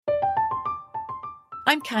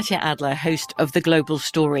I'm Katya Adler, host of The Global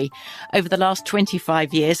Story. Over the last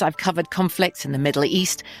 25 years, I've covered conflicts in the Middle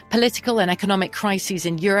East, political and economic crises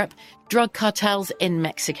in Europe, drug cartels in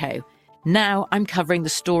Mexico. Now I'm covering the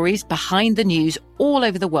stories behind the news all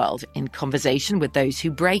over the world in conversation with those who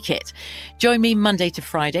break it. Join me Monday to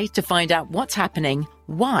Friday to find out what's happening,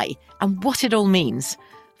 why, and what it all means.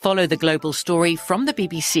 Follow The Global Story from the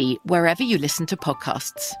BBC wherever you listen to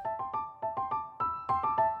podcasts.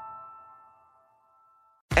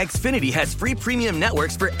 Xfinity has free premium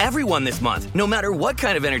networks for everyone this month, no matter what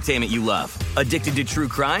kind of entertainment you love. Addicted to true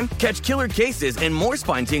crime? Catch killer cases and more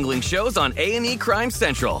spine-tingling shows on A&E Crime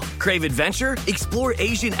Central. Crave adventure? Explore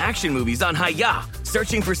Asian action movies on Hi-YAH.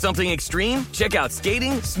 Searching for something extreme? Check out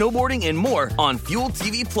skating, snowboarding, and more on Fuel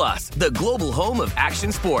TV Plus, the global home of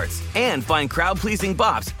action sports. And find crowd-pleasing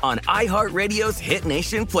bops on iHeartRadio's Hit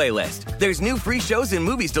Nation playlist. There's new free shows and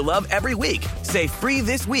movies to love every week. Say free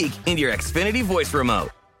this week in your Xfinity voice remote.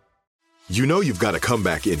 You know you've got a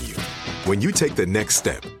comeback in you. When you take the next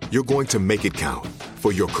step, you're going to make it count.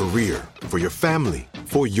 For your career, for your family,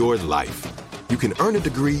 for your life. You can earn a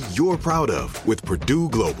degree you're proud of with Purdue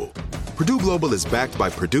Global. Purdue Global is backed by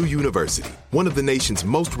Purdue University, one of the nation's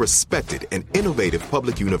most respected and innovative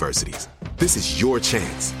public universities. This is your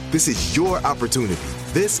chance. This is your opportunity.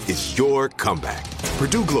 This is your comeback.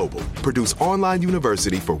 Purdue Global, Purdue's online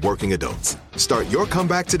university for working adults. Start your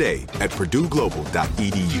comeback today at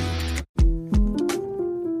purdueglobal.edu.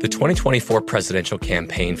 The 2024 presidential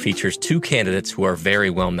campaign features two candidates who are very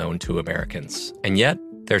well known to Americans. And yet,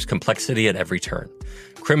 there's complexity at every turn.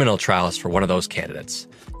 Criminal trials for one of those candidates.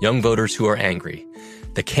 Young voters who are angry.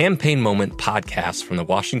 The Campaign Moment podcast from the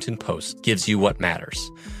Washington Post gives you what matters.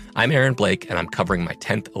 I'm Aaron Blake, and I'm covering my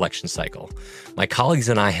 10th election cycle. My colleagues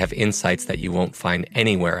and I have insights that you won't find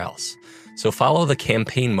anywhere else. So follow The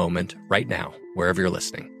Campaign Moment right now, wherever you're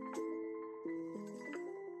listening.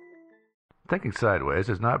 Thinking Sideways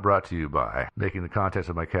is not brought to you by making the contents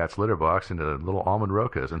of my cat's litter box into little almond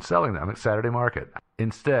rokas and selling them at Saturday Market.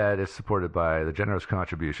 Instead, it's supported by the generous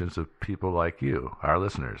contributions of people like you, our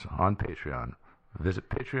listeners, on Patreon. Visit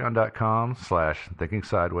patreon.com/Thinking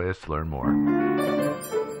Sideways to learn more.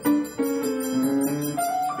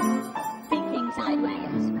 Thinking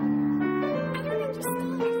Sideways.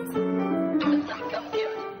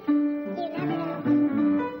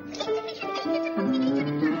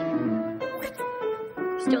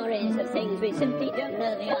 Stories of things we simply don't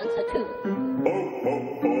know the answer to.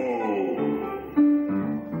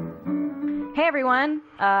 Hey everyone,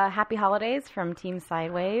 happy holidays from Team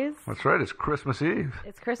Sideways. That's right, it's Christmas Eve.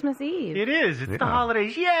 It's Christmas Eve. It is. It's the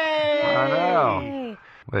holidays. Yay! I know. Yay.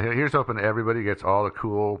 Well, here's hoping everybody gets all the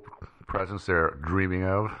cool presents they're dreaming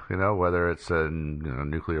of, whether it's a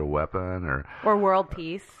nuclear weapon or world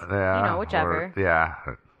peace. Yeah, whichever.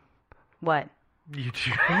 What?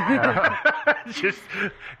 Just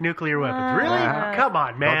nuclear weapons. Really? Come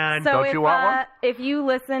on, man. So Don't you want one? If you've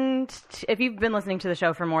been listening to the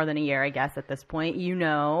show for more than a year, I guess at this point,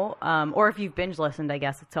 or if you've binge listened, I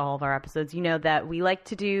guess, to all of our episodes, you know that we like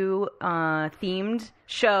to do themed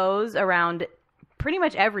shows around pretty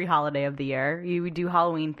much every holiday of the year. We do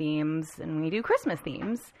Halloween themes and we do Christmas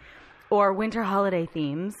themes. Or winter holiday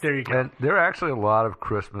themes. There you go. And there are actually a lot of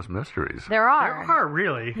Christmas mysteries. There are. There are,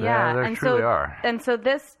 really. Yeah, there truly are. And so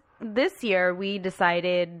this year we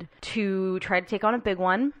decided to try to take on a big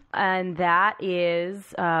one, and that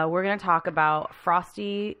is we're going to talk about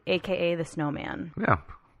Frosty, a.k.a. the Snowman. Yeah.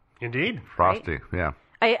 Indeed. Frosty, Right? yeah.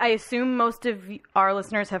 I assume most of our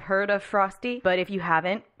listeners have heard of Frosty, but if you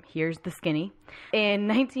haven't, here's the skinny. In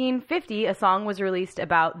 1950, a song was released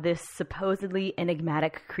about this supposedly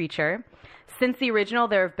enigmatic creature. Since the original,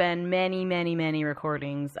 there have been many, many, many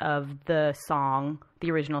recordings of the song,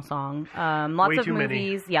 the original song. Lots of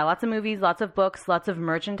movies. Yeah, lots of movies, lots of books, lots of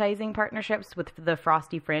merchandising partnerships with the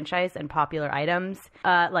Frosty franchise and popular items,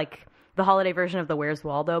 like the holiday version of the Where's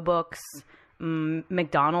Waldo books.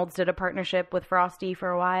 McDonald's did a partnership with Frosty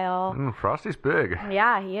for a while. Frosty's big.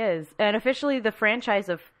 Yeah, he is. And officially, the franchise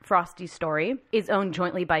of Frosty's Story is owned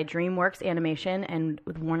jointly by DreamWorks Animation and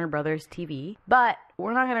with Warner Brothers TV. But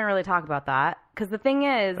we're not going to really talk about that because the thing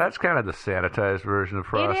is... That's kind of the sanitized version of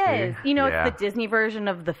Frosty. It is. It's the Disney version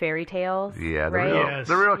of the fairy tales. Yeah, right?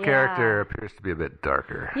 the real character appears to be a bit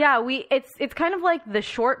darker. Yeah, it's kind of like the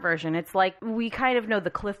short version. It's like we kind of know the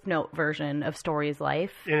Cliff Note version of Story's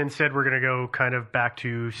life. And instead we're going to go kind of back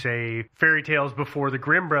to, say, fairy tales before the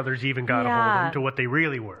Grimm brothers even got a hold of them to what they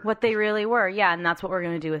really were. What they really were, yeah, and that's what we're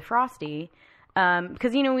going to do with Frosty.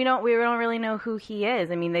 Because, we don't really know who he is.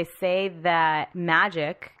 I mean, they say that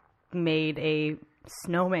magic made a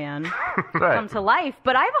snowman Right. come to life,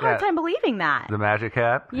 but I have a hard time believing that. The magic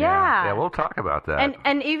hat? Yeah. Yeah, we'll talk about that.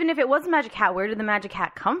 And even if it was a magic hat, where did the magic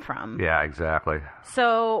hat come from? Yeah, exactly.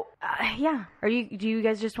 So, yeah. Do you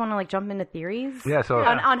guys just want to, like, jump into theories? Yeah, so...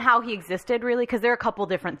 On how he existed, really? Because there are a couple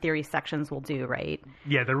different theory sections we'll do, right?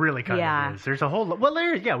 Yeah, there really kind of is. There's a whole...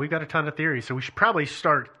 we've got a ton of theories, so we should probably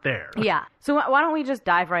start there. Yeah. So why don't we just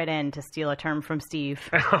dive right in, to steal a term from Steve?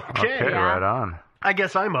 Okay, right on. I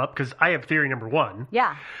guess I'm up because I have theory number 1.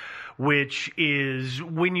 Yeah. Which is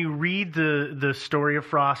when you read the story of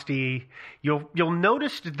Frosty, you'll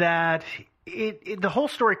notice that the whole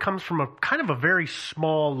story comes from a kind of a very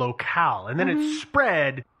small locale, and then it's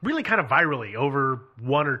spread really kind of virally over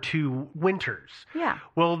 1 or 2 winters. Yeah.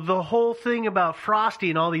 Well, the whole thing about Frosty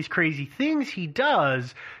and all these crazy things he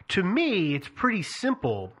does, to me, it's pretty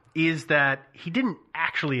simple, is that he didn't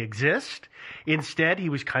actually exist. Instead, he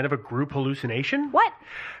was kind of a group hallucination. What?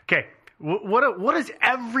 Okay. What does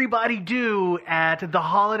everybody do at the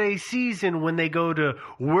holiday season when they go to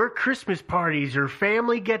work Christmas parties or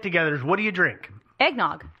family get-togethers? What do you drink?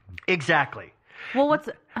 Eggnog. Exactly. Well, what's...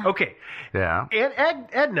 Okay. Yeah. And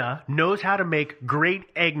Edna knows how to make great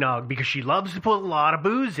eggnog because she loves to put a lot of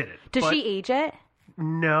booze in it. Does she age it?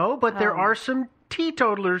 No, but there are some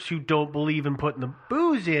teetotalers who don't believe in putting the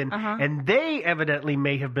booze in, and they evidently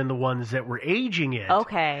may have been the ones that were aging it.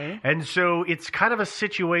 Okay. And so it's kind of a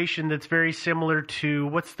situation that's very similar to,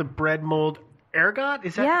 what's the bread mold? Ergot?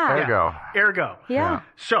 Is that? Yeah. Ergo. Yeah.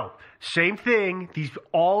 So, same thing.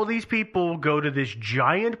 All these people go to this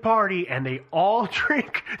giant party and they all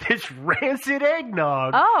drink this rancid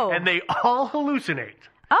eggnog. Oh. And they all hallucinate.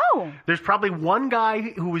 Oh. There's probably one guy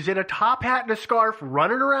who was in a top hat and a scarf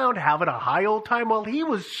running around having a high old time while he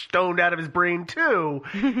was stoned out of his brain too.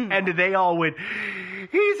 And they all went,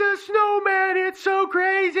 "He's a snowman, it's so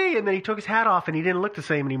crazy." And then he took his hat off and he didn't look the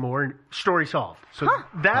same anymore, and story solved. So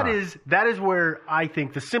that is where I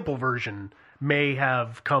think the simple version may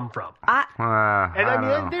have come from. I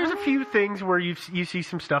mean, there's a few things where you see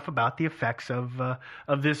some stuff about the effects of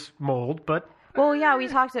this mold, but... Well, yeah, we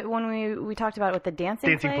talked when we talked about it with the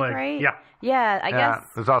dancing plague, right? Yeah. Yeah, I guess.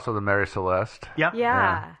 There's also the Mary Celeste. Yeah.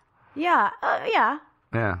 Yeah. Yeah.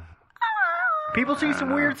 Yeah. People see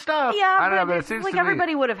some weird stuff. Yeah, I don't know, but it it's seems like to me-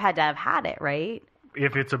 everybody would have had to have had it, right?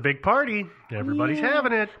 If it's a big party, everybody's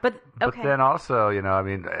having it. But But then also, I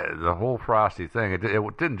mean, the whole Frosty thing, it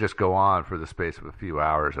didn't just go on for the space of a few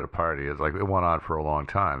hours at a party. It's like it went on for a long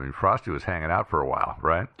time. I mean, Frosty was hanging out for a while,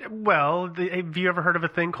 right? Well, have you ever heard of a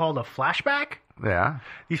thing called a flashback? Yeah.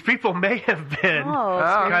 These people may have been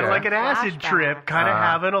kind of like an acid trip, kind of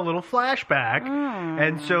having a little flashback.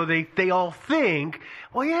 And so they all think,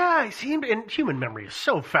 well, yeah, it seemed, and human memory is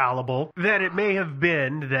so fallible, that it may have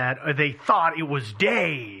been that they thought it was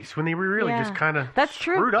days when they were really just kind of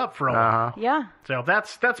screwed up for a while. Yeah. So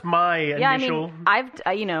that's my initial... I mean,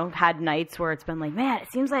 I've had nights where it's been like, man,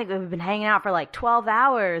 it seems like we've been hanging out for like 12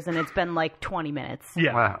 hours and it's been like 20 minutes.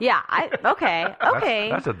 Yeah. Wow. Yeah. Okay.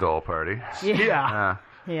 That's a dull party. Yeah.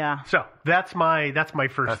 Yeah. So that's my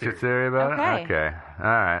first That's theory. your theory about it? Okay. All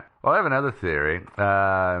right. Well, I have another theory,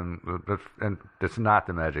 and it's not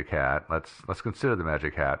the magic hat. Let's consider the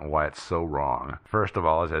magic hat and why it's so wrong. First of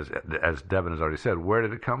all, as Devin has already said, where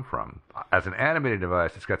did it come from? As an animated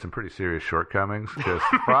device, it's got some pretty serious shortcomings because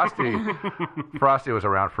Frosty was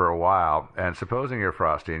around for a while, and supposing you're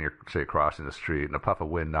Frosty and you're, say, crossing the street and a puff of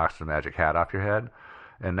wind knocks the magic hat off your head,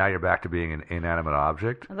 and now you're back to being an inanimate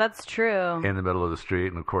object. That's true. In the middle of the street,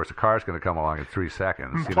 and of course, a car's going to come along in 3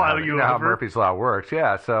 seconds. Plow you know how Murphy's Law works.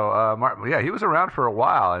 Yeah, so, he was around for a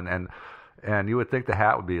while, and you would think the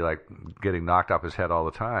hat would be like getting knocked off his head all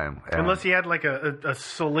the time. Unless he had like a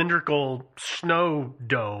cylindrical snow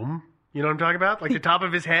dome. You know what I'm talking about? Like the top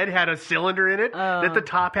of his head had a cylinder in it that the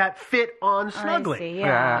top hat fit on snugly. I see,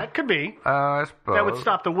 yeah. That could be. I suppose. That would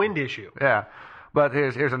stop the wind issue. Yeah. But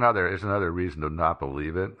here's another reason to not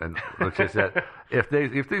believe it, and which is that if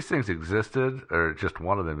these things existed, or just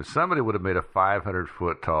one of them, somebody would have made a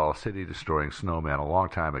 500-foot tall city-destroying snowman a long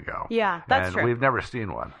time ago. Yeah, that's true. And we've never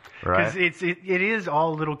seen one, right? Because it is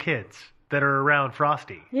all little kids that are around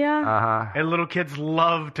Frosty. Yeah. And little kids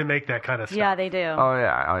love to make that kind of stuff. Yeah, they do. Oh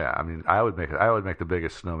yeah. I mean, I would make the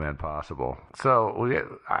biggest snowman possible. So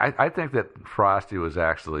I think that Frosty was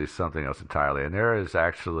actually something else entirely, and there is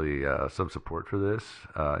actually some support for this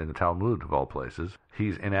in the Talmud of all places.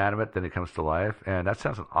 He's inanimate, then he comes to life, and that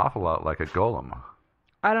sounds an awful lot like a golem.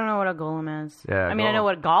 I don't know what a golem is. Yeah, I mean, I know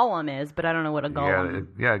what a golem is, but I don't know what a golem.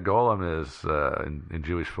 Yeah, golem is in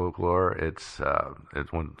Jewish folklore. It's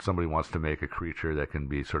when somebody wants to make a creature that can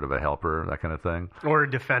be sort of a helper, that kind of thing, or a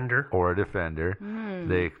defender.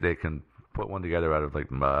 They can put one together out of like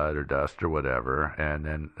mud or dust or whatever, and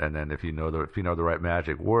then if you know the right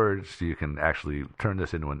magic words, you can actually turn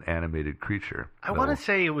this into an animated creature. I want to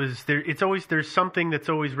say it was there. It's always there's something that's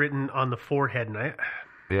always written on the forehead, and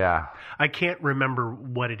I can't remember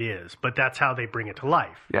what it is, but that's how they bring it to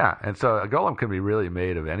life. Yeah, and so a golem can be really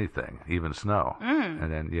made of anything, even snow.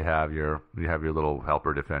 And then you have your little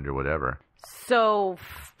helper, defender, whatever. So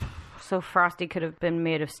Frosty could have been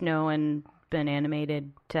made of snow and been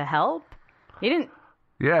animated to help? He didn't...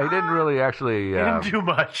 Yeah, he didn't really actually... He didn't do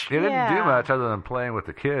much. He didn't do much other than playing with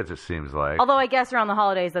the kids, it seems like. Although I guess around the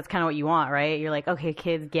holidays, that's kind of what you want, right? You're like, okay,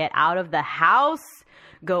 kids, get out of the house,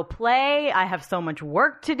 go play. I have so much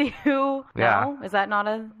work to do. Yeah. No? Is that not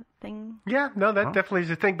a thing? Yeah, no, that definitely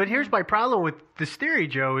is a thing. But here's my problem with this theory,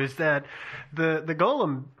 Joe, is that the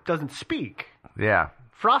golem doesn't speak. Yeah.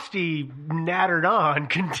 Frosty nattered on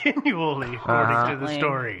continually, according to the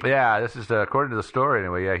story. Yeah, this is according to the story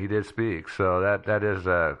anyway. Yeah, he did speak, so that is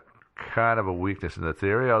kind of a weakness in the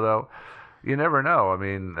theory. Although you never know. I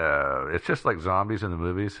mean, it's just like zombies in the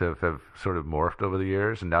movies have sort of morphed over the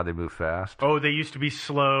years, and now they move fast. Oh, they used to be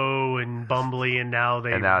slow and bumbly, and now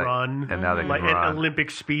they run. And now they like can run at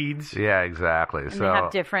Olympic speeds. Yeah, exactly. And so they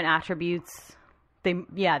have different attributes. They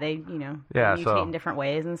mutate in different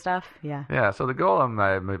ways and stuff. Yeah. Yeah, so the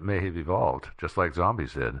golem may have evolved just like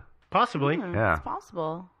zombies did. Possibly. Yeah. It's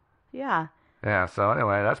possible. Yeah. Yeah, so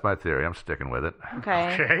anyway, that's my theory. I'm sticking with it.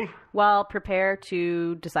 Okay. Well, prepare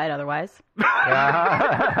to decide otherwise. Because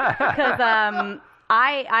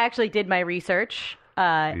I actually did my research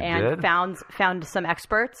and found some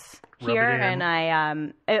experts here, and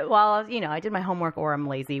I did my homework, or I'm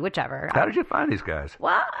lazy, whichever. How did you find these guys?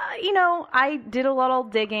 Well, I did a little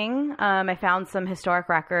digging. I found some historic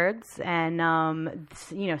records, and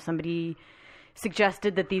somebody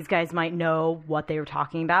suggested that these guys might know what they were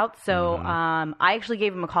talking about. So I actually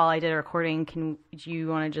gave them a call. I did a recording. Do you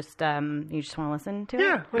want to just you just want to listen to it?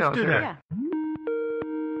 Yeah, let's do that. Yeah.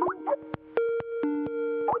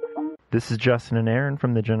 This is Justin and Aaron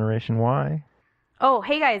from the Generation Y. Oh,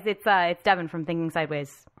 hey guys, it's Devin from Thinking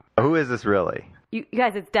Sideways. Who is this really? You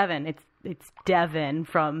guys, it's Devin. It's Devin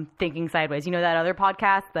from Thinking Sideways. You know that other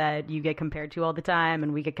podcast that you get compared to all the time,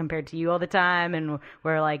 and we get compared to you all the time, and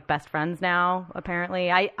we're like best friends now,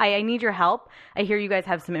 apparently. I need your help. I hear you guys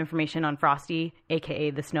have some information on Frosty,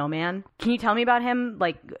 a.k.a. the Snowman. Can you tell me about him,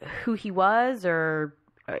 like who he was or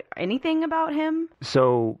anything about him?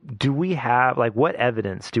 So do we have, what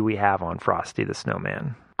evidence do we have on Frosty the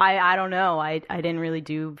Snowman? I don't know. I didn't really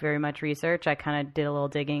do very much research. I kind of did a little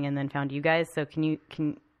digging and then found you guys. So can you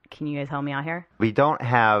guys help me out here? We don't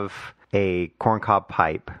have a corncob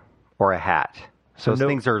pipe or a hat. So those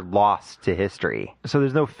things are lost to history. So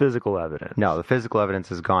there's no physical evidence? No, the physical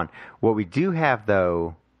evidence is gone. What we do have,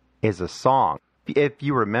 though, is a song. If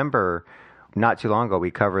you remember, not too long ago, we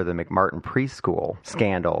covered the McMartin preschool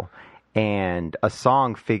scandal, and a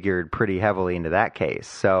song figured pretty heavily into that case.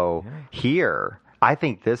 So here, I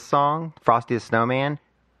think this song, Frosty the Snowman,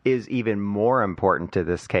 is even more important to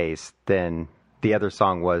this case than the other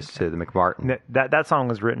song was to the McMartin. That song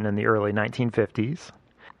was written in the early 1950s.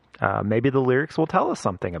 Maybe the lyrics will tell us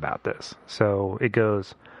something about this. So it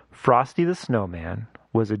goes, Frosty the Snowman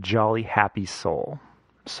was a jolly, happy soul.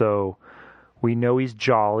 So we know he's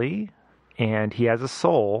jolly, and he has a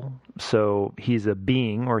soul, so he's a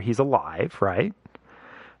being, or he's alive, right?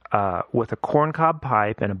 With a corncob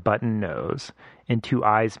pipe and a button nose, and two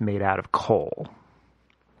eyes made out of coal.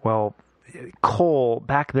 Well, coal,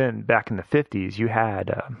 back in the 50s, you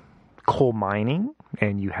had coal mining,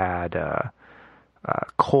 and you had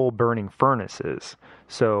coal-burning furnaces.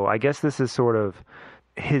 So I guess this is sort of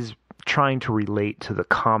his trying to relate to the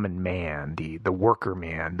common man, the worker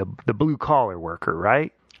man, the blue-collar worker,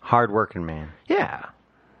 right? Hard-working man. Yeah.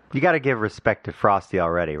 You got to give respect to Frosty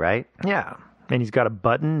already, right? Yeah. And he's got a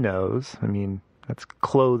button nose. I mean, that's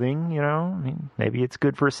clothing, I mean, maybe it's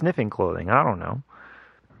good for sniffing clothing. I don't know.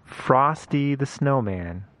 Frosty the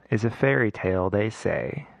Snowman is a fairy tale, they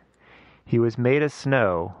say. He was made of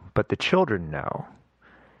snow, but the children know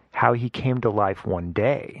how he came to life one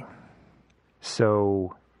day.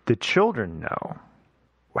 So the children know.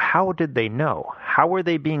 How did they know? How were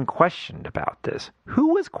they being questioned about this?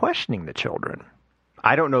 Who was questioning the children?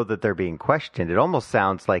 I don't know that they're being questioned. It almost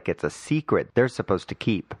sounds like it's a secret they're supposed to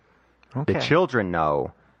keep. Okay. The children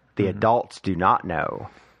know. The adults do not know.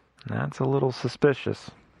 That's a little suspicious.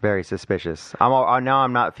 Very suspicious. Now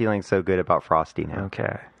I'm not feeling so good about Frosty now.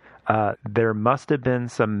 Okay. There must have been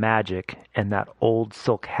some magic in that old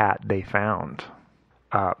silk hat they found.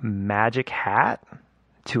 Magic hat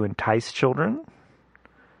to entice children?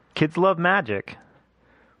 Kids love magic.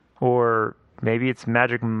 Or maybe it's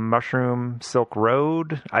Magic Mushroom Silk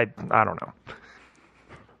Road. I don't know.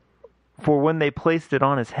 For when they placed it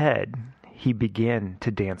on his head, he began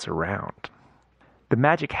to dance around. The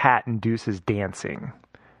magic hat induces dancing.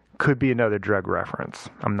 Could be another drug reference.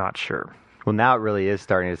 I'm not sure. Well, now it really is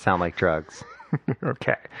starting to sound like drugs.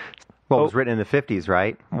 Okay. Well, it was written in the 50s,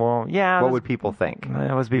 right? Well, yeah. What would people think?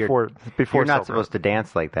 It was before You're not Silk supposed to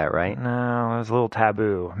dance like that, right? No, it was a little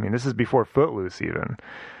taboo. I mean, this is before Footloose even.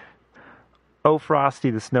 Oh,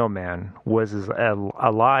 Frosty the Snowman was as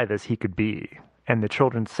alive as he could be, and the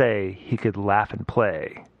children say he could laugh and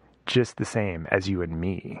play, just the same as you and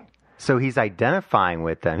me. So he's identifying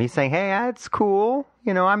with them. He's saying, hey, that's cool.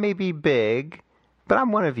 You know, I may be big, but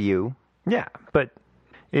I'm one of you. Yeah, but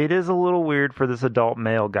it is a little weird for this adult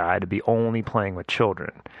male guy to be only playing with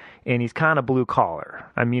children. And he's kind of blue collar.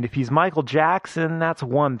 I mean, if he's Michael Jackson, that's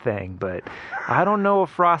one thing, but I don't know if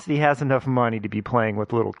Frosty has enough money to be playing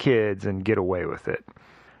with little kids and get away with it.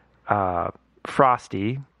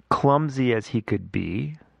 Frosty, clumsy as he could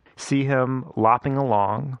be, see him lopping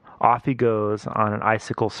along, off he goes on an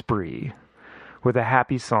icicle spree with a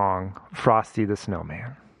happy song, Frosty the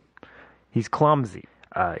Snowman. He's clumsy.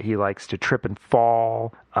 He likes to trip and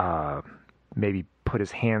fall, maybe put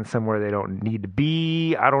his hands somewhere they don't need to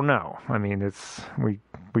be. I don't know. I mean,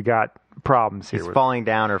 we got problems here. He's falling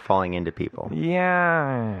down or falling into people.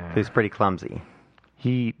 Yeah. He's pretty clumsy.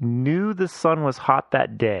 He knew the sun was hot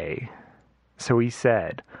that day, so he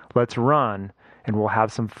said, let's run and we'll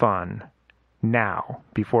have some fun now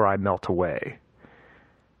before I melt away.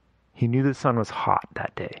 He knew the sun was hot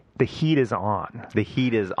that day. The heat is on. The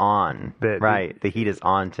heat is on. Right. The heat is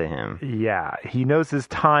on to him. Yeah. He knows his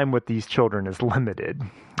time with these children is limited.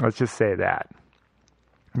 Let's just say that.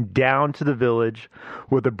 Down to the village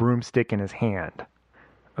with a broomstick in his hand.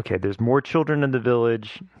 Okay, there's more children in the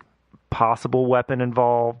village. Possible weapon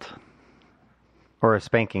involved. Or a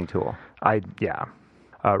spanking tool.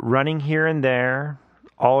 Running here and there,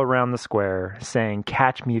 all around the square, saying,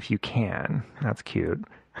 catch me if you can. That's cute.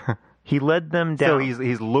 He led them down. So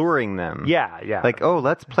he's luring them. Yeah. Like, oh,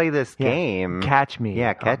 let's play this game. Catch me.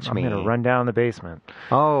 Yeah, catch me. I'm going to run down the basement.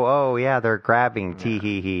 Oh, yeah, they're grabbing.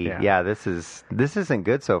 Tee-hee-hee. Yeah, this isn't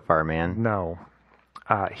good so far, man. No.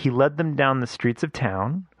 He led them down the streets of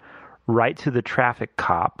town, right to the traffic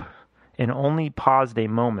cop, and only paused a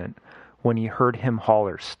moment when he heard him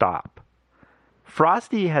holler, stop.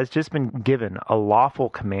 Frosty has just been given a lawful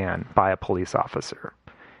command by a police officer.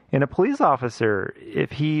 And a police officer,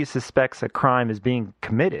 if he suspects a crime is being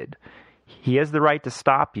committed, he has the right to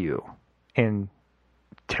stop you and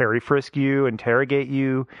frisk you, interrogate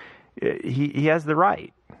you. He has the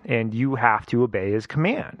right, and you have to obey his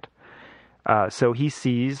command. So he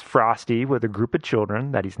sees Frosty with a group of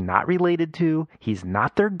children that he's not related to. He's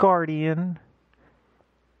not their guardian.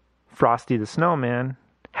 Frosty the Snowman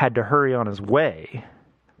had to hurry on his way,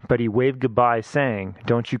 but he waved goodbye saying,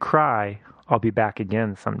 don't you cry, I'll be back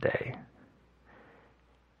again someday.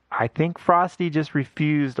 I think Frosty just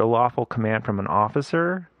refused a lawful command from an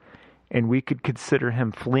officer, and we could consider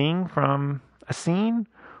him fleeing from a scene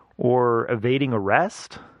or evading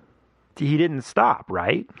arrest. He didn't stop,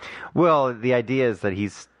 right? Well, the idea is that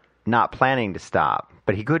he's not planning to stop,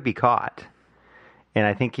 but he could be caught. And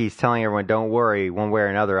I think he's telling everyone, don't worry, one way or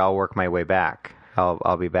another, I'll work my way back.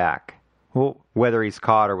 I'll be back. Well, whether he's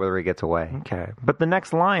caught or whether he gets away. Okay. But the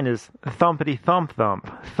next line is thumpity thump thump,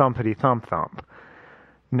 thumpity thump thump.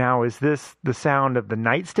 Now, is this the sound of the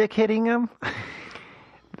nightstick hitting him?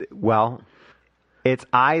 Well, it's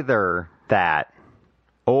either that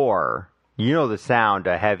or, you know, the sound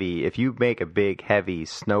if you make a big heavy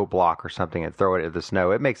snow block or something and throw it at the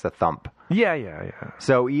snow, it makes a thump. Yeah.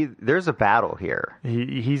 So there's a battle here.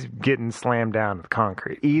 He's getting slammed down with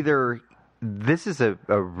concrete. Either this is a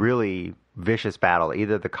really vicious battle.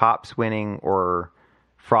 Either the cop's winning or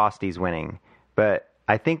Frosty's winning. But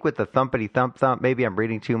I think with the thumpity thump thump, maybe I'm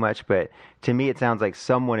reading too much, but to me it sounds like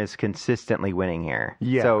someone is consistently winning here.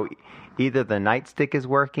 Yeah. So either the nightstick is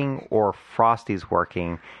working or Frosty's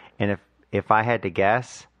working. And if I had to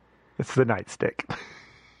guess, it's the nightstick.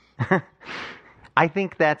 I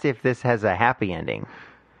think that's if this has a happy ending.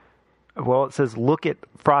 Well, it says, look at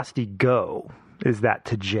Frosty go. Is that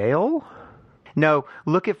to jail? No,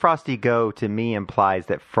 look at Frosty go to me implies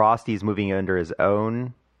that Frosty's moving under his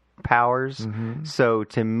own powers. Mm-hmm. So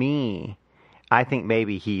to me, I think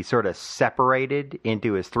maybe he sort of separated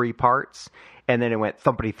into his three parts, and then it went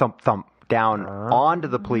thumpity thump thump down onto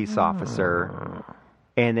the police officer,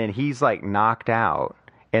 and then he's like knocked out.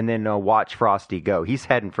 And then watch Frosty go. He's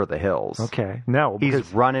heading for the hills. Okay. No,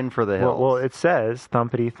 he's running for the hills. Well, it says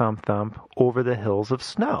thumpity thump thump over the hills of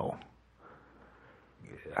snow.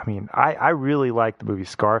 I mean, I really liked the movie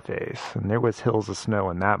Scarface, and there was hills of snow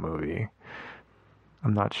in that movie.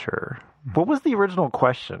 I'm not sure. What was the original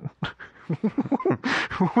question?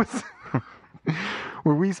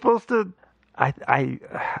 Were we supposed to?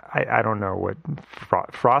 I don't know what.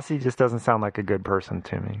 Frosty just doesn't sound like a good person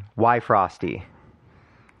to me. Why Frosty?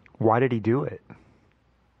 Why did he do it?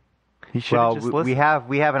 He should have just listened.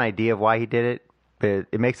 we have an idea of why he did it, but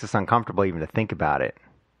it makes us uncomfortable even to think about it.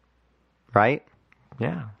 Right?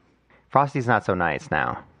 Yeah. Frosty's not so nice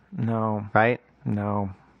now. No. Right?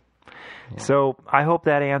 No. Yeah. So I hope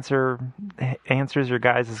that answers your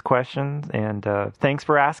guys' questions, and thanks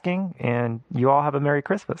for asking, and you all have a Merry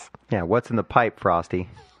Christmas. Yeah, what's in the pipe, Frosty?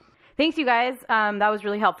 Thanks, you guys. That was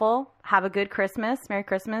really helpful. Have a good Christmas. Merry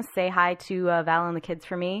Christmas. Say hi to Val and the kids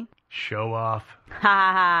for me. Show off. Ha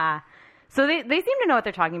ha ha. So they seem to know what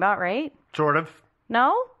they're talking about, right? Sort of.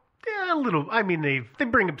 No? Yeah, a little. I mean, they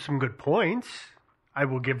bring up some good points. I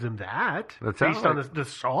will give them that. Based on the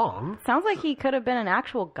song. Sounds like he could have been an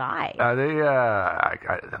actual guy.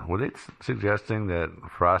 Were they suggesting that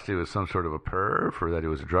Frosty was some sort of a perv, or that he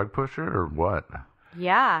was a drug pusher, or what?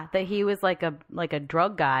 Yeah, that he was like a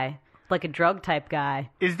drug guy, like a drug type guy.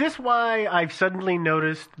 Is this why I've suddenly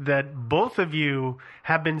noticed that both of you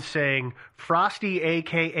have been saying Frosty,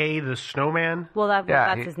 a.k.a. the Snowman? Well,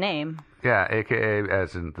 that's his name. Yeah, a.k.a.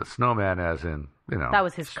 as in the Snowman, as in, you know. That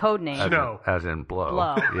was his code name. As in blow.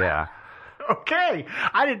 Blow. Yeah. Okay.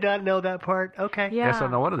 I did not know that part. Okay. Yeah. So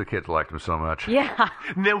no wonder the kids liked him so much. Yeah.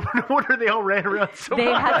 No wonder they all ran around so much.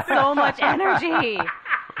 They had so much energy.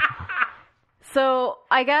 So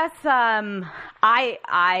I guess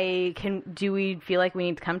do we feel like we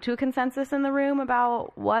need to come to a consensus in the room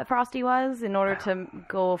about what Frosty was in order to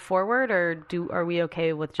go forward, or are we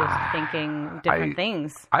okay with just thinking different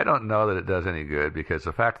things? I don't know that it does any good, because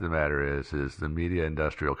the fact of the matter is the media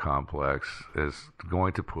industrial complex is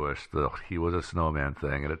going to push the he was a snowman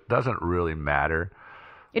thing, and it doesn't really matter.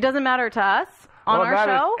 It doesn't matter to us on our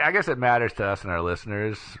show? I guess it matters to us and our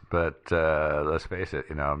listeners, but let's face it,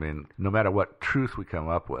 I mean, no matter what truth we come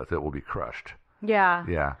up with, it will be crushed. Yeah.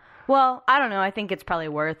 Yeah. Well, I don't know. I think it's probably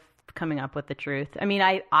worth coming up with the truth. I mean,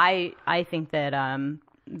 I think that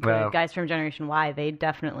the guys from Generation Y, they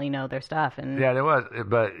definitely know their stuff. And yeah, there was,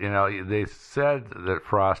 but they said that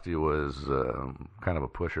Frosty was kind of a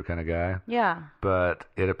pusher kind of guy. Yeah. But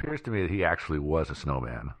it appears to me that he actually was a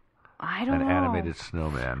snowman. I don't know. An animated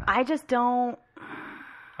snowman. I just don't.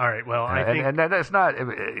 All right, well, I think... And that's not,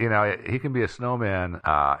 he can be a snowman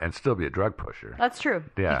and still be a drug pusher. That's true.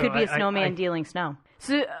 Yeah. He could be a snowman dealing snow.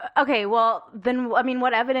 So, okay, well, then, I mean,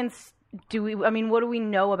 what evidence what do we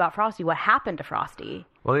know about Frosty? What happened to Frosty?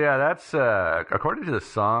 Well, yeah, that's, according to the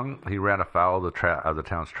song, he ran afoul of the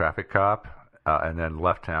town's traffic cop and then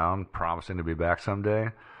left town, promising to be back someday.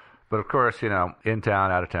 But, of course, in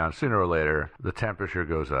town, out of town, sooner or later, the temperature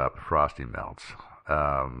goes up, Frosty melts.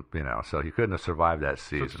 So he couldn't have survived that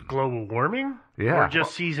season. So it's global warming? Yeah. Or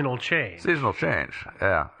just seasonal change? Seasonal change,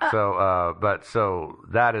 yeah. So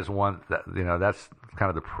that is one, that's kind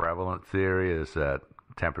of the prevalent theory, is that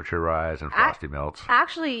temperature rise and Frosty melts.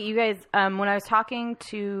 Actually, you guys, when I was talking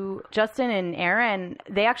to Justin and Aaron,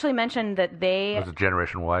 they actually mentioned that Those are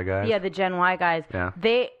Generation Y guys? Yeah, the Gen Y guys. Yeah.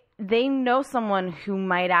 They know someone who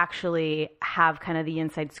might actually have kind of the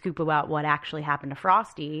inside scoop about what actually happened to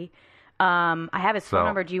Frosty. I have his phone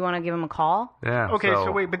number. Do you want to give him a call? Yeah. Okay,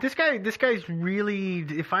 so wait, but this guy's really,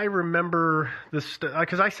 if I remember this,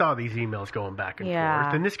 because I saw these emails going back and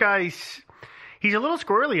forth, and this he's a little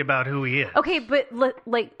squirrely about who he is. Okay, but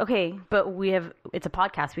it's a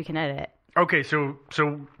podcast. We can edit it. Okay, so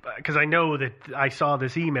because I know that I saw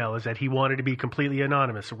this email is that he wanted to be completely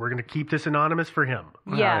anonymous, so we're going to keep this anonymous for him.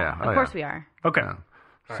 Yeah, of course we are. Okay. Yeah.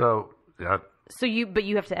 So, yeah. So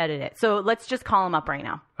you have to edit it. So let's just call him up right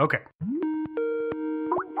now. Okay.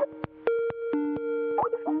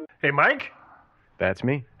 Hey, Mike? That's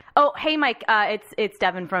me. Oh, hey, Mike. It's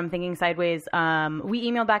Devin from Thinking Sideways. We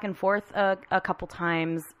emailed back and forth a couple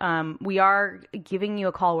times. We are giving you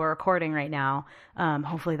a call. We're recording right now.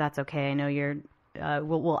 Hopefully that's okay. I know you're.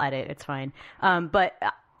 We'll edit. It's fine. But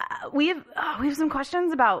we have some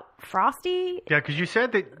questions about Frosty. Yeah, because you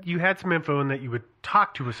said that you had some info and that you would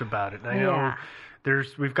talk to us about it. And I know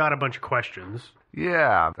we've got a bunch of questions.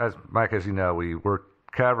 Yeah, Mike, as you know, we were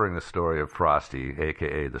covering the story of Frosty,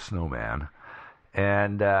 a.k.a. the Snowman.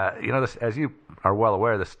 And, as you are well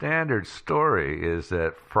aware, the standard story is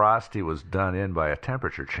that Frosty was done in by a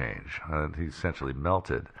temperature change. He essentially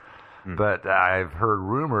melted. But I've heard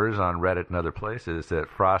rumors on Reddit and other places that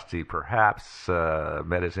Frosty perhaps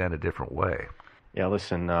met his end a different way. Yeah,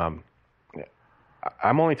 listen,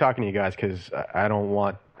 I'm only talking to you guys because I don't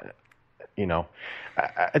want you know,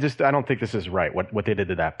 I don't think this is right. What they did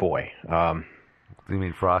to that boy. You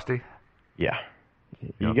mean Frosty? Yeah.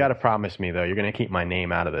 You got to promise me though, you're going to keep my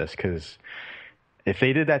name out of this, because if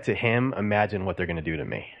they did that to him, imagine what they're going to do to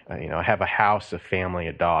me. You know, I have a house, a family,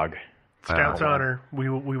 a dog. Scout's honor. We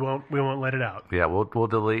won't let it out. Yeah, we'll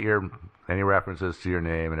delete any references to your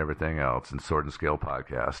name and everything else in Sword and Scale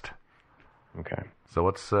podcast. Okay. So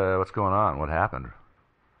what's going on? What happened?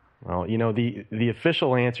 Well, you know, the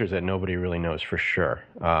official answer is that nobody really knows for sure.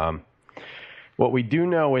 What we do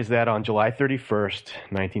know is that on July 31st,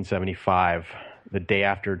 1975, the day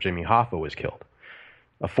after Jimmy Hoffa was killed,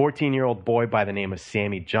 a 14-year-old boy by the name of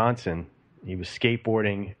Sammy Johnson, he was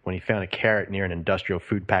skateboarding when he found a carrot near an industrial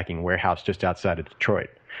food packing warehouse just outside of Detroit.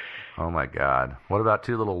 Oh, my God. What about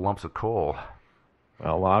 2 little lumps of coal?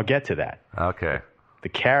 Well, I'll get to that. Okay. The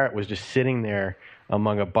carrot was just sitting there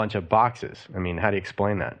among a bunch of boxes. I mean, how do you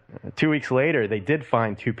explain that? 2 weeks later, they did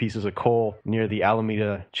find 2 pieces of coal near the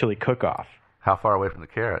Alameda Chili Cook-Off. How far away from the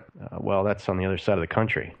carrot? Well, that's on the other side of the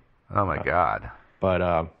country. Oh, my God.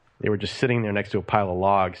 But they were just sitting there next to a pile of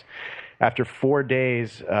logs. After 4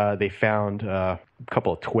 days, they found a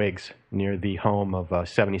couple of twigs near the home of a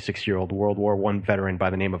 76-year-old World War I veteran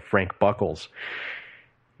by the name of Frank Buckles.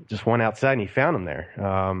 Just went outside and he found them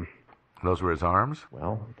there. Those were his arms?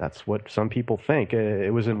 Well, that's what some people think.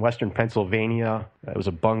 It was in western Pennsylvania. It was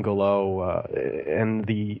a bungalow, and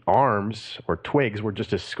the arms or twigs were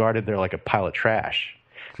just discarded there like a pile of trash.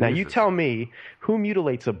 Jesus. Now, you tell me, who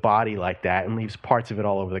mutilates a body like that and leaves parts of it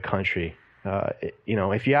all over the country? You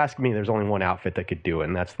know, if you ask me, there's only one outfit that could do it,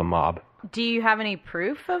 and that's the mob. Do you have any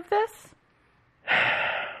proof of this?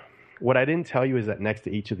 What I didn't tell you is that next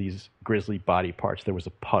to each of these grisly body parts, there was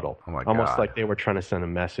a puddle. Oh, my God. Almost like they were trying to send a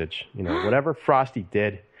message. You know, whatever Frosty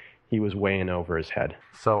did, he was weighing over his head.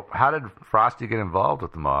 So how did Frosty get involved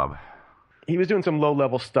with the mob? He was doing some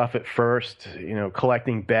low-level stuff at first, you know,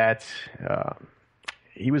 collecting bets.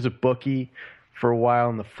 He was a bookie for a while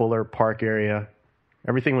in the Fuller Park area.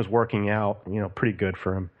 Everything was working out, you know, pretty good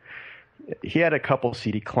for him. He had a couple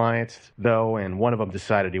seedy clients, though, and one of them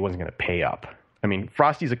decided he wasn't going to pay up. I mean,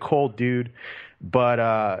 Frosty's a cold dude,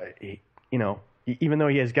 but, you know, even though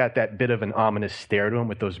he has got that bit of an ominous stare to him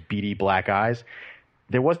with those beady black eyes,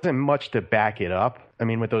 there wasn't much to back it up. I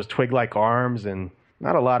mean, with those twig-like arms and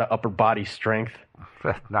not a lot of upper body strength.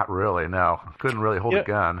 Not really, no. Couldn't really hold a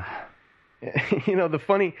gun. You know, the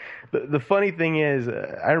funny thing is,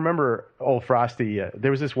 I remember old Frosty, there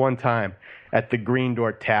was this one time at the Green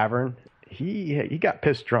Door Tavern, he got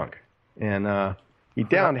pissed drunk, and he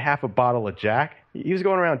downed half a bottle of Jack. He was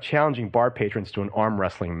going around challenging bar patrons to an arm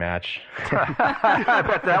wrestling match. I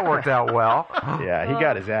bet that worked out well. Yeah, he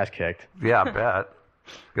got his ass kicked. Yeah, I bet.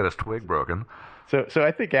 Got his twig broken. So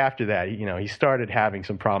I think after that, you know, he started having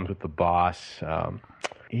some problems with the boss.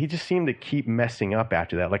 He just seemed to keep messing up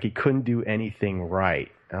after that, like he couldn't do anything right.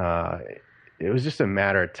 It was just a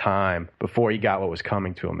matter of time before he got what was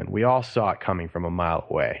coming to him, and we all saw it coming from a mile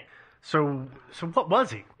away. So what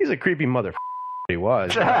was he? He's a creepy mother. He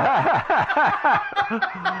was. Yeah,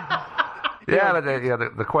 but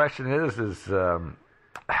the question is, was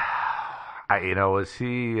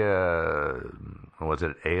he? Was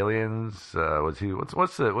it aliens? Was he?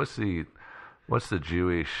 What's the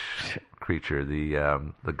Jewish creature? The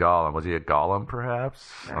golem. Was he a golem,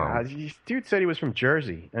 perhaps? Dude said he was from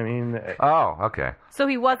Jersey. I mean. Oh, okay. So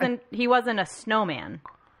he wasn't a snowman.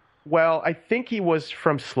 Well, I think he was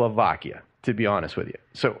from Slovakia, to be honest with you.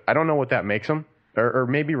 So I don't know what that makes him, or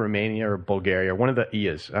maybe Romania or Bulgaria, or one of the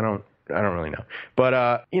Ias. I don't really know.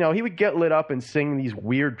 But, you know, he would get lit up and sing these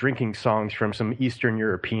weird drinking songs from some Eastern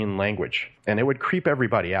European language, and it would creep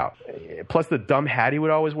everybody out. Plus the dumb hat he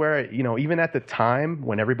would always wear. You know, even at the time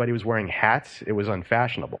when everybody was wearing hats, it was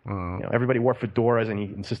unfashionable. You know, everybody wore fedoras, and he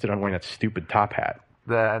insisted on wearing that stupid top hat.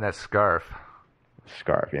 And that scarf.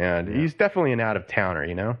 Yeah. He's definitely an out-of-towner,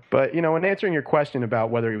 you know? But, you know, in answering your question about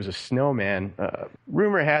whether he was a snowman,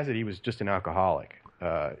 rumor has it he was just an alcoholic.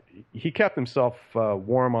 He kept himself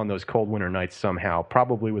warm on those cold winter nights somehow,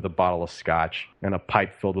 probably with a bottle of scotch and a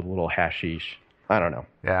pipe filled with a little hashish. I don't know.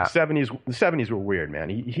 Yeah. The 70s were weird, man.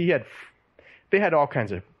 They had all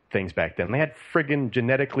kinds of things back then. They had friggin'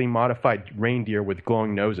 genetically modified reindeer with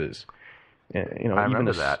glowing noses. You know, I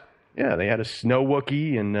remember that. Yeah, they had a snow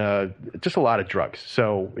Wookiee and just a lot of drugs.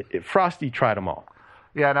 So Frosty tried them all.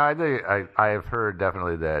 Yeah, no, I've heard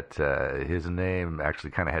definitely that his name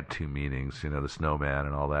actually kind of had two meanings, you know, the snowman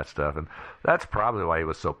and all that stuff. And that's probably why he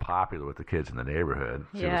was so popular with the kids in the neighborhood.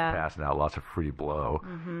 Yeah. He was passing out lots of free blow.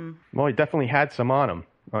 Mm-hmm. Well, he definitely had some on him.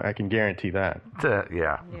 I can guarantee that.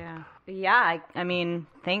 Yeah. Yeah, I mean,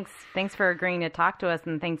 thanks for agreeing to talk to us,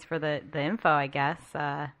 and thanks for the info, I guess.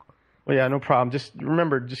 Well, Well, yeah, no problem. Just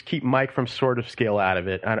remember, just keep Mike from Sword of Scale out of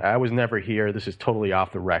it. I was never here. This is totally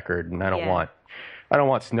off the record, and I don't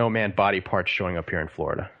want snowman body parts showing up here in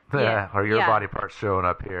Florida. Yeah, or your body parts showing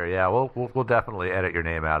up here. Yeah, we'll definitely edit your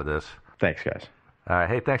name out of this. Thanks, guys. All right.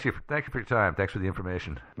 Hey, thank you for your time. Thanks for the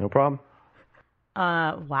information. No problem.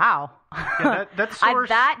 Wow. Yeah, that source.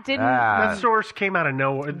 That source came out of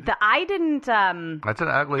nowhere. I didn't. That's an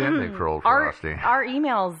ugly ending for old Frosty. Our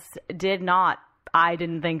emails did not. I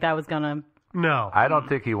didn't think that was gonna. No, I don't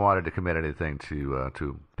think he wanted to commit anything to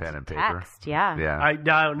pen and paper. Text, yeah. Yeah.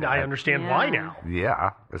 I understand why now. Yeah,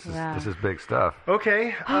 this is big stuff.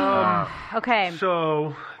 Okay. Okay.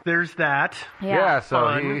 So there's that. Yeah.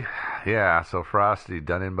 So Frosty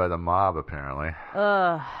done in by the mob apparently.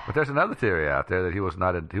 But there's another theory out there that he was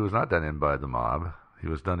not done in by the mob. He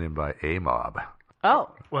was done in by a mob. Oh.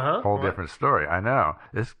 Well, whole different story. I know.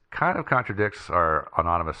 This kind of contradicts our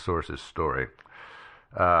anonymous source's story.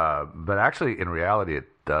 But actually, in reality, it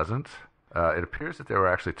doesn't. It appears that there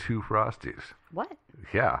were actually two Frosties. What?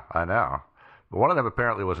 Yeah, I know. But one of them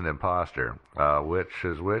apparently was an imposter. Which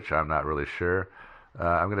is which, I'm not really sure.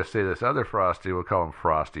 I'm going to say this other Frosty, we'll call him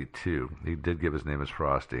Frosty 2. He did give his name as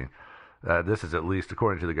Frosty. This is at least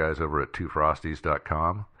according to the guys over at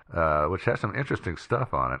twofrosties.com, which has some interesting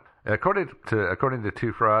stuff on it. According to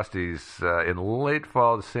Two Frosties, in late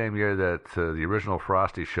fall the same year that the original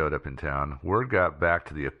Frosty showed up in town, word got back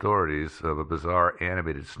to the authorities of a bizarre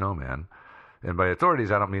animated snowman. And by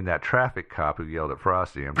authorities, I don't mean that traffic cop who yelled at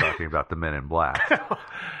Frosty. I'm talking about the Men in Black.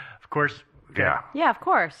 Of course. Okay. Yeah. Yeah, of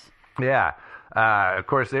course. Yeah. Of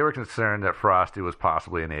course, they were concerned that Frosty was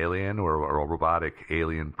possibly an alien or a robotic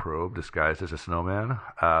alien probe disguised as a snowman.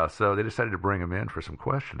 So they decided to bring him in for some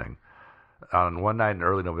questioning. On one night in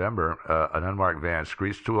early November, an unmarked van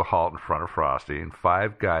screeched to a halt in front of Frosty, and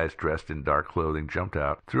 5 guys dressed in dark clothing jumped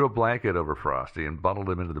out, threw a blanket over Frosty, and bundled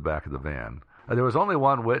him into the back of the van. There was only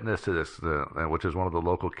one witness to this, which is one of the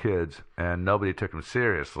local kids, and nobody took him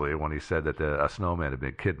seriously when he said that a snowman had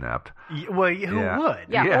been kidnapped. Well, who would?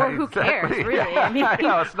 Yeah, or who cares, really? Yeah. I mean, I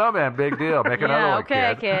know, a snowman, big deal. Make another one,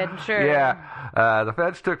 okay, kid, sure. Yeah. The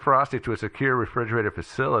feds took Frosty to a secure refrigerated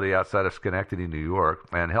facility outside of Schenectady, New York,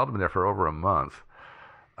 and held him there for over a month.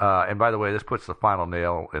 And by the way, this puts the final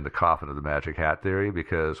nail in the coffin of the magic hat theory,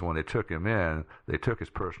 because when they took him in, they took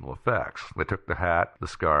his personal effects. They took the hat, the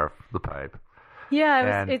scarf, the pipe.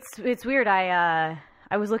 Yeah, it's weird. I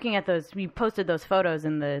was looking at those. We posted those photos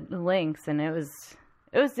in the links, and it was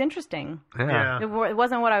interesting. Yeah. It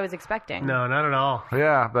wasn't what I was expecting. No, not at all.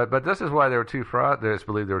 Yeah, but this is why there were two There's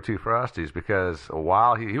believed there were two Frosties, because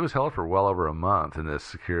while he was held for well over a month in this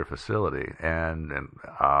secure facility, and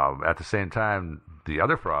at the same time, the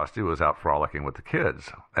other Frosty was out frolicking with the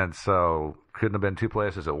kids, and so couldn't have been two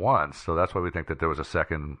places at once. So that's why we think that there was a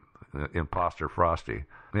second imposter Frosty.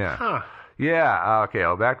 Yeah. Huh. Yeah, okay,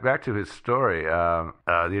 well, back to his story.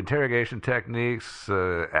 The interrogation techniques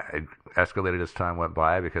escalated as time went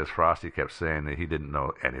by because Frosty kept saying that he didn't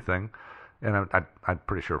know anything. And I'm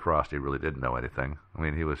pretty sure Frosty really didn't know anything. I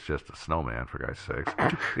mean, he was just a snowman, for God's sakes.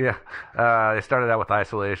 Yeah. They started out with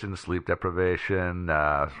isolation, sleep deprivation.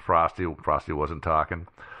 Frosty wasn't talking.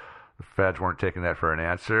 The feds weren't taking that for an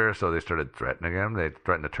answer, so they started threatening him. They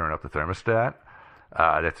threatened to turn up the thermostat.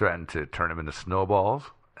 They threatened to turn him into snowballs.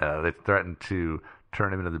 They threatened to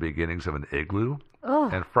turn him into the beginnings of an igloo. Oh.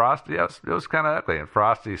 And Frosty, it was kind of ugly. And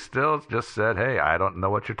Frosty still just said, hey, I don't know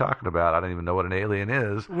what you're talking about. I don't even know what an alien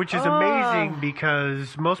is. Which is amazing,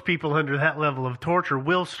 because most people under that level of torture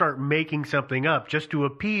will start making something up just to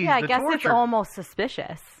appease I the guess torture. it's almost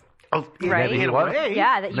suspicious. Oh, right? Maybe he was.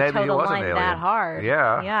 Yeah, that you maybe toe he the was an line alien. that hard.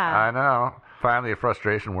 Yeah, I know. Finally, in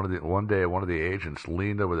frustration, one day one of the agents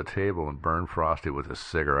leaned over the table and burned Frosty with a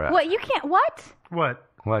cigarette. What? You can't. What? What?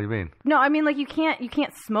 What do you mean? No, I mean, like, you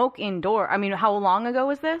can't smoke indoor. I mean, how long ago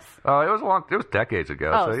was this? Oh, it was decades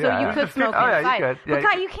ago. Oh, so yeah. you could smoke oh, inside. Yeah, you could. Yeah,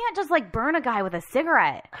 but you can't just, like, burn a guy with a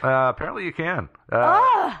cigarette. Apparently you can.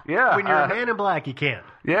 Yeah. When you're a man in black, you can.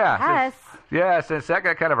 Yeah. Since that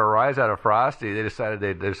got kind of a rise out of Frosty, they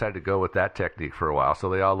decided to go with that technique for a while. So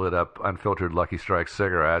they all lit up unfiltered Lucky Strike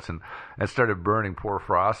cigarettes and started burning poor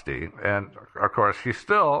Frosty. And, of course, he's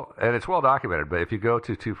still, and it's well documented, but if you go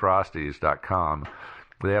to twofrosties.com,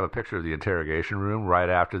 they have a picture of the interrogation room right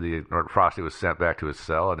after Frosty was sent back to his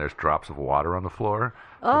cell, and there's drops of water on the floor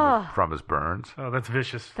from his burns. Oh, that's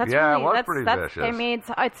vicious. That's it really, was pretty vicious. I mean,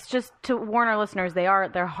 it's just to warn our listeners,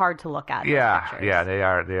 they're hard to look at. Yeah, they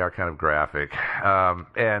are kind of graphic.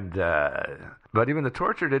 But even the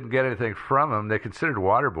torture didn't get anything from him. They considered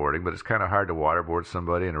waterboarding, but it's kind of hard to waterboard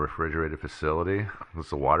somebody in a refrigerated facility once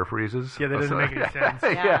the water freezes. Yeah, that doesn't make any sense.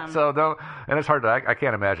 Yeah, so no, and it's hard to. I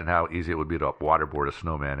can't imagine how easy it would be to waterboard a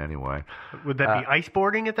snowman anyway. Would that be ice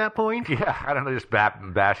boarding at that point? Yeah, I don't know, just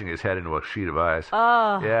bashing his head into a sheet of ice.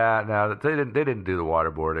 Oh. Yeah, no, they didn't do the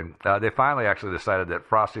waterboarding. They finally actually decided that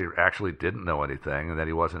Frosty actually didn't know anything and that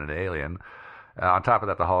he wasn't an alien. On top of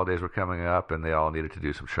that, the holidays were coming up, and they all needed to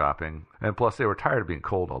do some shopping. And plus, they were tired of being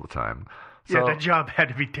cold all the time. So, yeah, that job had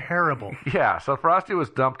to be terrible. Yeah, so Frosty was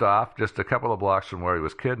dumped off just a couple of blocks from where he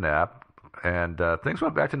was kidnapped, and things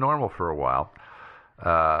went back to normal for a while.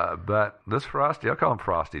 But this Frosty, I'll call him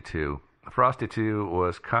Frosty 2. Frosty 2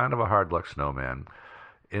 was kind of a hard luck snowman.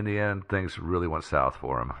 In the end, things really went south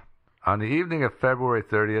for him. On the evening of February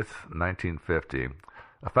 30th, 1950...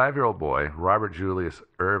 a 5-year-old boy, Robert Julius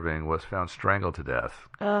Irving, was found strangled to death.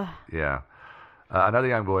 Yeah. Another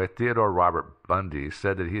young boy, Theodore Robert Bundy,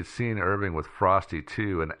 said that he had seen Irving with Frosty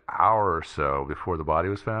 2 an hour or so before the body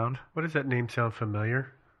was found. What does that name sound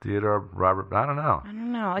familiar? Theodore Robert, I don't know. I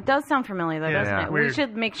don't know. It does sound familiar, though, doesn't it? Weird. We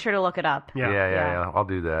should make sure to look it up. Yeah. I'll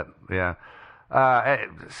do that. Yeah.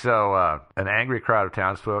 So an angry crowd of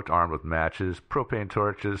townsfolk armed with matches, propane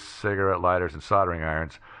torches, cigarette lighters, and soldering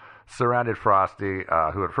irons surrounded Frosty,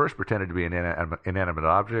 who at first pretended to be an inanimate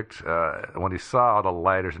object. When he saw all the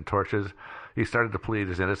lighters and torches, he started to plead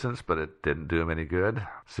his innocence, but it didn't do him any good.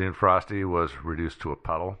 Soon Frosty was reduced to a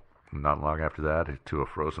puddle. Not long after that, to a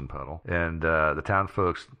frozen puddle. And the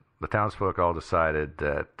townsfolk all decided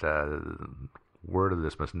that word of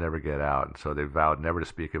this must never get out, and so they vowed never to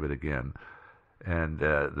speak of it again. And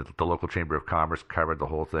the local Chamber of Commerce covered the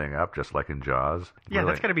whole thing up, just like in Jaws. Yeah, really.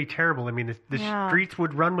 That's got to be terrible. I mean, the streets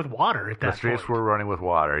would run with water at that point. The streets were running with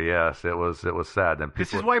water, yes. It was sad. Then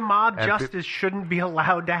this is why mob justice shouldn't be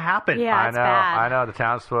allowed to happen. Yeah, it's bad. I know. The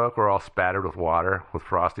townsfolk were all spattered with water, with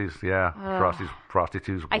Frosties, Frosty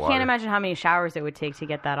 2's water. I can't imagine how many showers it would take to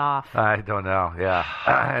get that off. I don't know, yeah.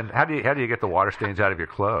 And how do you get the water stains out of your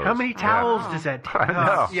clothes? How many towels does that take? I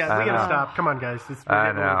know. We got to stop. Come on, guys.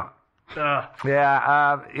 I know. So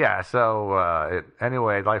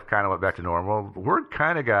anyway, life kind of went back to normal. Word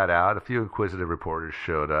kind of got out. A few inquisitive reporters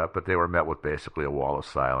showed up, but they were met with basically a wall of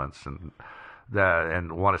silence.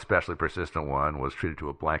 And one especially persistent one was treated to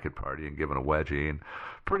a blanket party and given a wedgie. And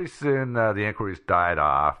pretty soon the inquiries died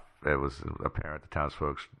off. It was apparent the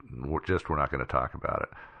townsfolk were not going to talk about it.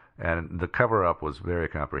 And the cover-up was very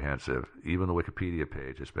comprehensive. Even the Wikipedia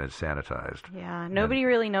page has been sanitized. Yeah, nobody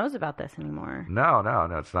really knows about this anymore. No,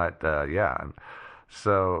 it's not.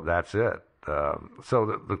 So that's it.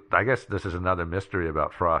 I guess this is another mystery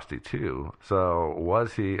about Frosty, too. So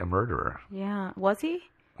was he a murderer? Yeah. Was he?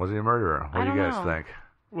 Was he a murderer? What do you guys think?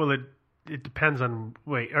 Well, it depends on...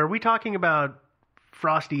 Wait, are we talking about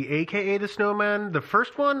Frosty, a.k.a. the Snowman, the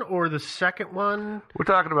first one or the second one? We're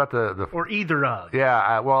talking about the or either of.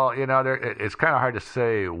 Yeah, it's kind of hard to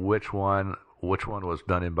say which one was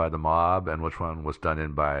done in by the mob and which one was done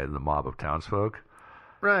in by the mob of townsfolk.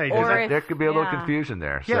 Right. There could be a little confusion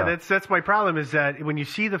there. Yeah, that's my problem is that when you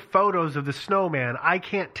see the photos of the snowman, I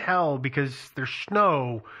can't tell because there's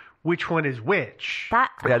snow which one is which.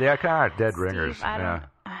 They're kind of dead ringers. Yeah.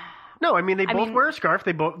 No, I mean they both wear a scarf.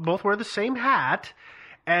 They both wear the same hat,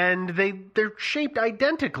 and they're shaped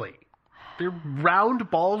identically. They're round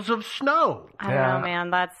balls of snow. I don't know, man.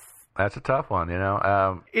 That's a tough one,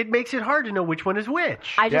 It makes it hard to know which one is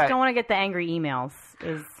which. I just don't want to get the angry emails.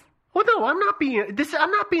 Well, no, I'm not being a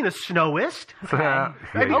snowist. Okay.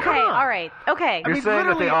 All right. Okay. You're saying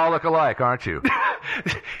that they all look alike, aren't you?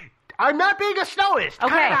 I'm not being a snowist. Okay.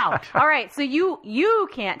 Cut it out. All right. So you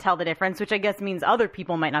can't tell the difference, which I guess means other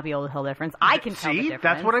people might not be able to tell the difference. I can tell the difference.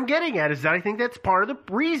 That's what I'm getting at, is that I think that's part of the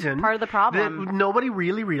reason. Part of the problem. That nobody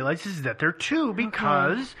really realizes that they're two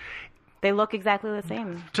because... They look exactly the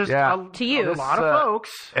same. To you. A lot of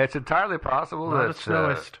folks. It's entirely possible that...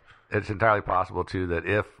 snowist. It's entirely possible, too, that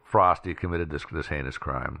if Frosty committed this heinous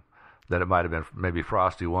crime, that it might have been maybe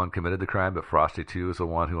Frosty 1 committed the crime, but Frosty 2 is the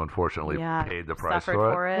one who unfortunately paid the price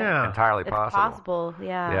for it. Yeah. Entirely it's possible.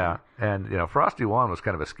 Yeah. Yeah. And, Frosty 1 was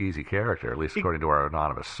kind of a skeezy character, at least according to our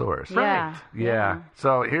anonymous source. Right. Yeah.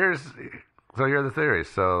 So here are the theories.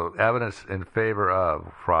 So evidence in favor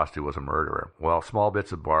of Frosty was a murderer. Well, small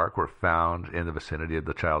bits of bark were found in the vicinity of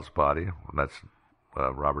the child's body. That's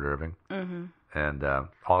Robert Irving. Mm-hmm. And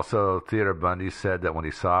also, Theodore Bundy said that when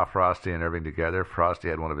he saw Frosty and Irving together, Frosty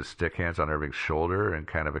had one of his stick hands on Irving's shoulder in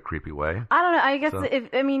kind of a creepy way. I don't know. I guess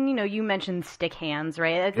you mentioned stick hands,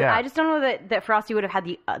 right? Yeah. I just don't know that Frosty would have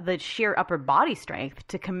had the sheer upper body strength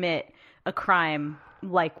to commit a crime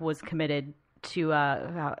like was committed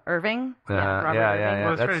Irving. Yeah,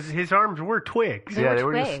 Well, that's right. His arms were twigs. Yeah, they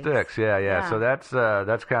were just twigs. sticks. Yeah. So that's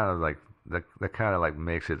kind of like that kind of like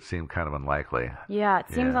makes it seem kind of unlikely. Yeah, it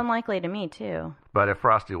seems unlikely to me too. But if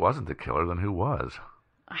Frosty wasn't the killer, then who was?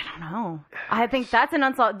 I don't know. I think that's an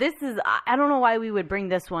unsolved. I don't know why we would bring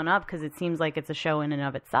this one up because it seems like it's a show in and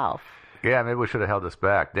of itself. Yeah, maybe we should have held this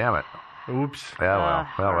back. Damn it. Oops. Yeah,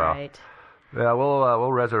 well. All right. Yeah,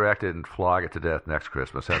 we'll resurrect it and flog it to death next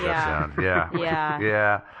Christmas. How's that sound? Yeah.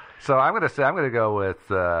 Yeah. So I'm gonna go with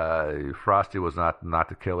Frosty was not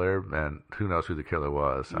the killer, and who knows who the killer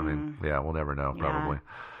was. I mean, we'll never know probably.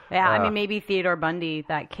 Yeah, I mean, maybe Theodore Bundy,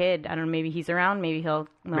 that kid. I don't know. Maybe he's around. Maybe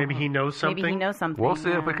maybe he knows something. Maybe he knows something. We'll see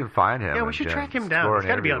if we can find him. Yeah, we should track him down. He's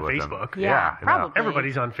got to be on Facebook. Yeah, probably.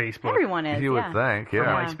 Everybody's on Facebook. Everyone is. You would think. Yeah.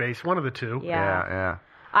 Or MySpace, one of the two. Yeah.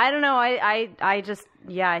 I don't know. I just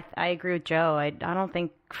I agree with Joe. I don't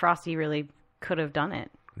think Frosty really could have done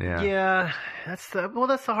it. Yeah. That's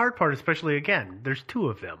the hard part, especially again. There's two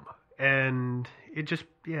of them, and it just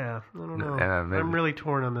I don't know. I'm really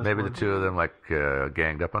torn on this. Maybe one. the two of them like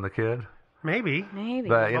ganged up on the kid. Maybe.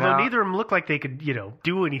 But, although neither of them looked like they could,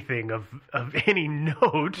 do anything of any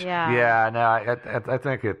note. Yeah. Yeah. No, I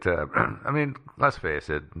think it. I mean, let's face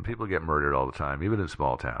it. People get murdered all the time, even in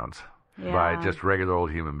small towns, by just regular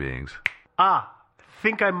old human beings.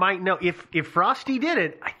 Think I might know if Frosty did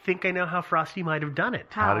it. I think I know how Frosty might have done it.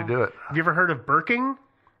 How did he do it? Have you ever heard of Birking?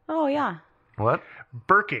 Oh yeah. What?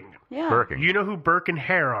 Birking. Yeah. Birking. You know who Burke and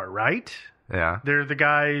Hare are, right? Yeah. They're the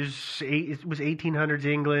guys, it was 1800s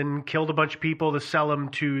England, killed a bunch of people to sell them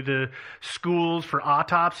to the schools for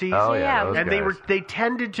autopsies. Oh, yeah. Those And guys. they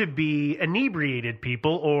tended to be inebriated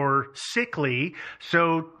people or sickly,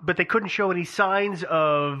 but they couldn't show any signs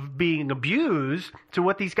of being abused. So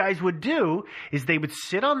what these guys would do is they would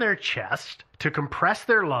sit on their chest to compress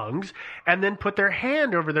their lungs and then put their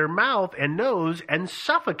hand over their mouth and nose and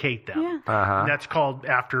suffocate them. Yeah. And that's called,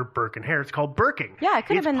 after Burke and Hare, it's called Birking. Yeah, it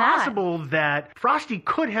could have been that. It's possible that Frosty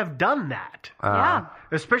could have done that. Yeah.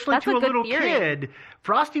 Especially That's to a a good little theory. kid.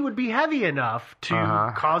 Frosty would be heavy enough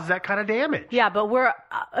to cause that kind of damage. Yeah, but we're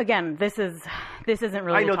again. This isn't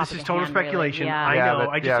really. I know the this topic is at total hand, really. speculation. Yeah. I know.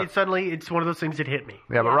 but- It's one of those things that hit me.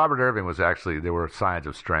 Yeah, but Robert Irving was actually, there were signs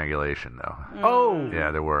of strangulation, though. Oh.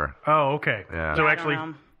 Yeah, there were. Oh, okay. Yeah. So I actually,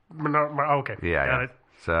 don't okay. Yeah, Got yeah. it.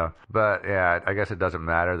 So, but yeah, I guess it doesn't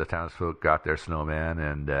matter. The townsfolk got their snowman,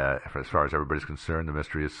 and as far as everybody's concerned, the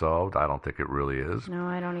mystery is solved. I don't think it really is. No,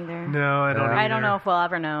 I don't either. No, I don't either. I don't know if we'll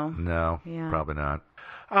ever know. No, Yeah. probably not.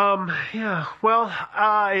 Yeah. Well,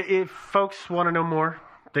 if folks want to know more,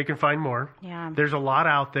 they can find more. Yeah. There's a lot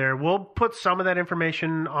out there. We'll put some of that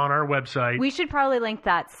information on our website. We should probably link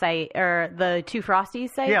that site or the Two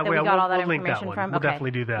Frosties site Yeah, that we got we'll all that link that information one. from. We'll Okay.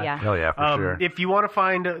 definitely do that. Yeah. Oh yeah, for sure. If you want to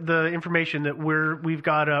find the information that we've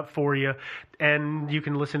got up for you, and you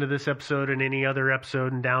can listen to this episode and any other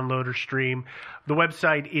episode and download or stream, the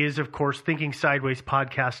website is, of course,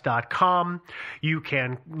 thinkingsidewayspodcast.com. You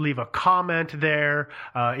can leave a comment there.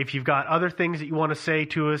 If you've got other things that you want to say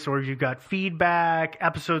to us, or if you've got feedback,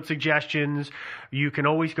 episode suggestions, you can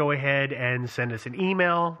always go ahead and send us an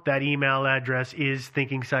email. That email address is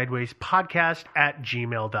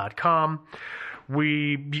thinkingsidewayspodcast@gmail.com.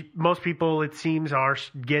 Most people, it seems, are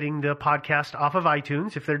getting the podcast off of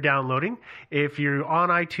iTunes if they're downloading. If you're on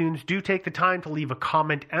iTunes, do take the time to leave a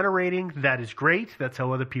comment and a rating. That is great. That's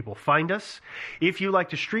how other people find us. If you like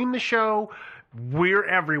to stream the show, we're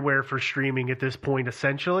everywhere for streaming at this point,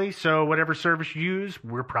 essentially. So whatever service you use,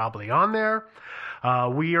 we're probably on there.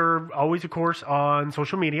 We are always, of course, on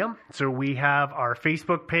social media. So we have our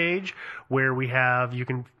Facebook page where you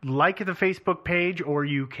can like the Facebook page or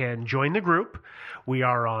you can join the group. We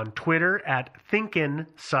are on Twitter at Thinkin'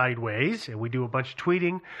 Sideways, and we do a bunch of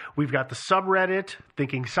tweeting. We've got the subreddit,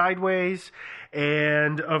 Thinking Sideways.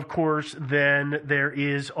 And, of course, then there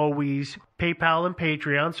is always PayPal and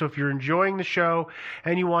Patreon. So if you're enjoying the show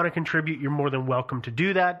and you want to contribute, you're more than welcome to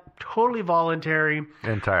do that. Totally voluntary.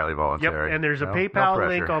 Entirely voluntary. Yep, and there's a No PayPal pressure.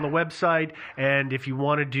 link on the website. And if you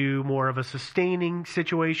want to do more of a sustaining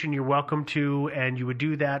situation, you're welcome to. And you would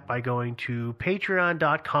do that by going to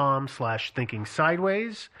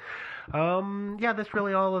patreon.com/thinkingsideways. That's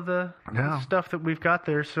really all of the stuff that we've got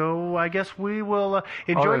there. So I guess we will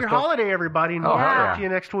enjoy there's your stuff- holiday, everybody, and we'll talk to you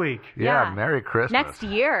next week. Yeah, Merry Christmas. Next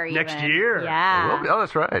year, even. Next year. Yeah. Oh,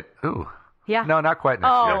 that's right. Ooh. Yeah. No, not quite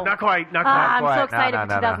next Oh. year. No, not quite. Not I'm quite. so excited No, for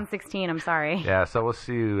no, no. 2016. I'm sorry. Yeah, so we'll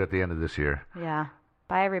see you at the end of this year. Yeah.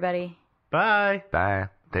 Bye, everybody. Bye. Bye.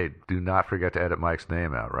 Hey, do not forget to edit Mike's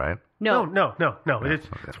name out, right? No.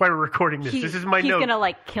 That's why we're recording this. This is my He's note. going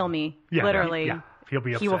to, kill me. Yeah, literally. yeah. He'll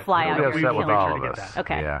be upset. He will fly He'll out. be here upset and with kill me. all sure of to get us. that.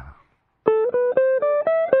 Okay. Yeah.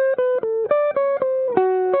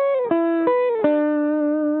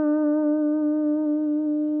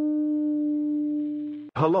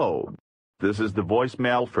 This is the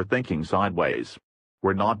voicemail for Thinking Sideways.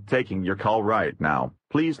 We're not taking your call right now.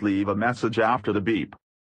 Please leave a message after the beep.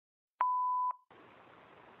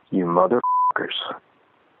 You motherfuckers.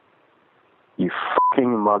 You fucking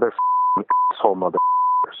motherfucking asshole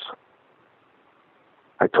motherfuckers.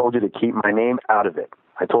 I told you to keep my name out of it.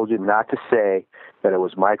 I told you not to say that it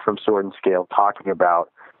was Mike from Sword and Scale talking about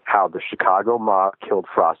how the Chicago mob killed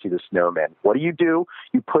Frosty the Snowman. What do?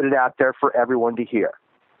 You put it out there for everyone to hear.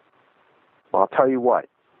 Well, I'll tell you what.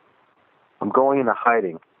 I'm going into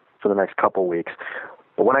hiding for the next couple weeks.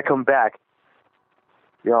 But when I come back,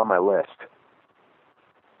 you're on my list.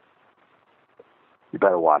 You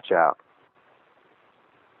better watch out.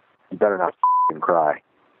 You better not f***ing cry.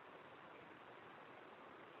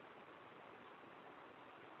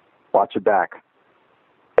 Watch your back.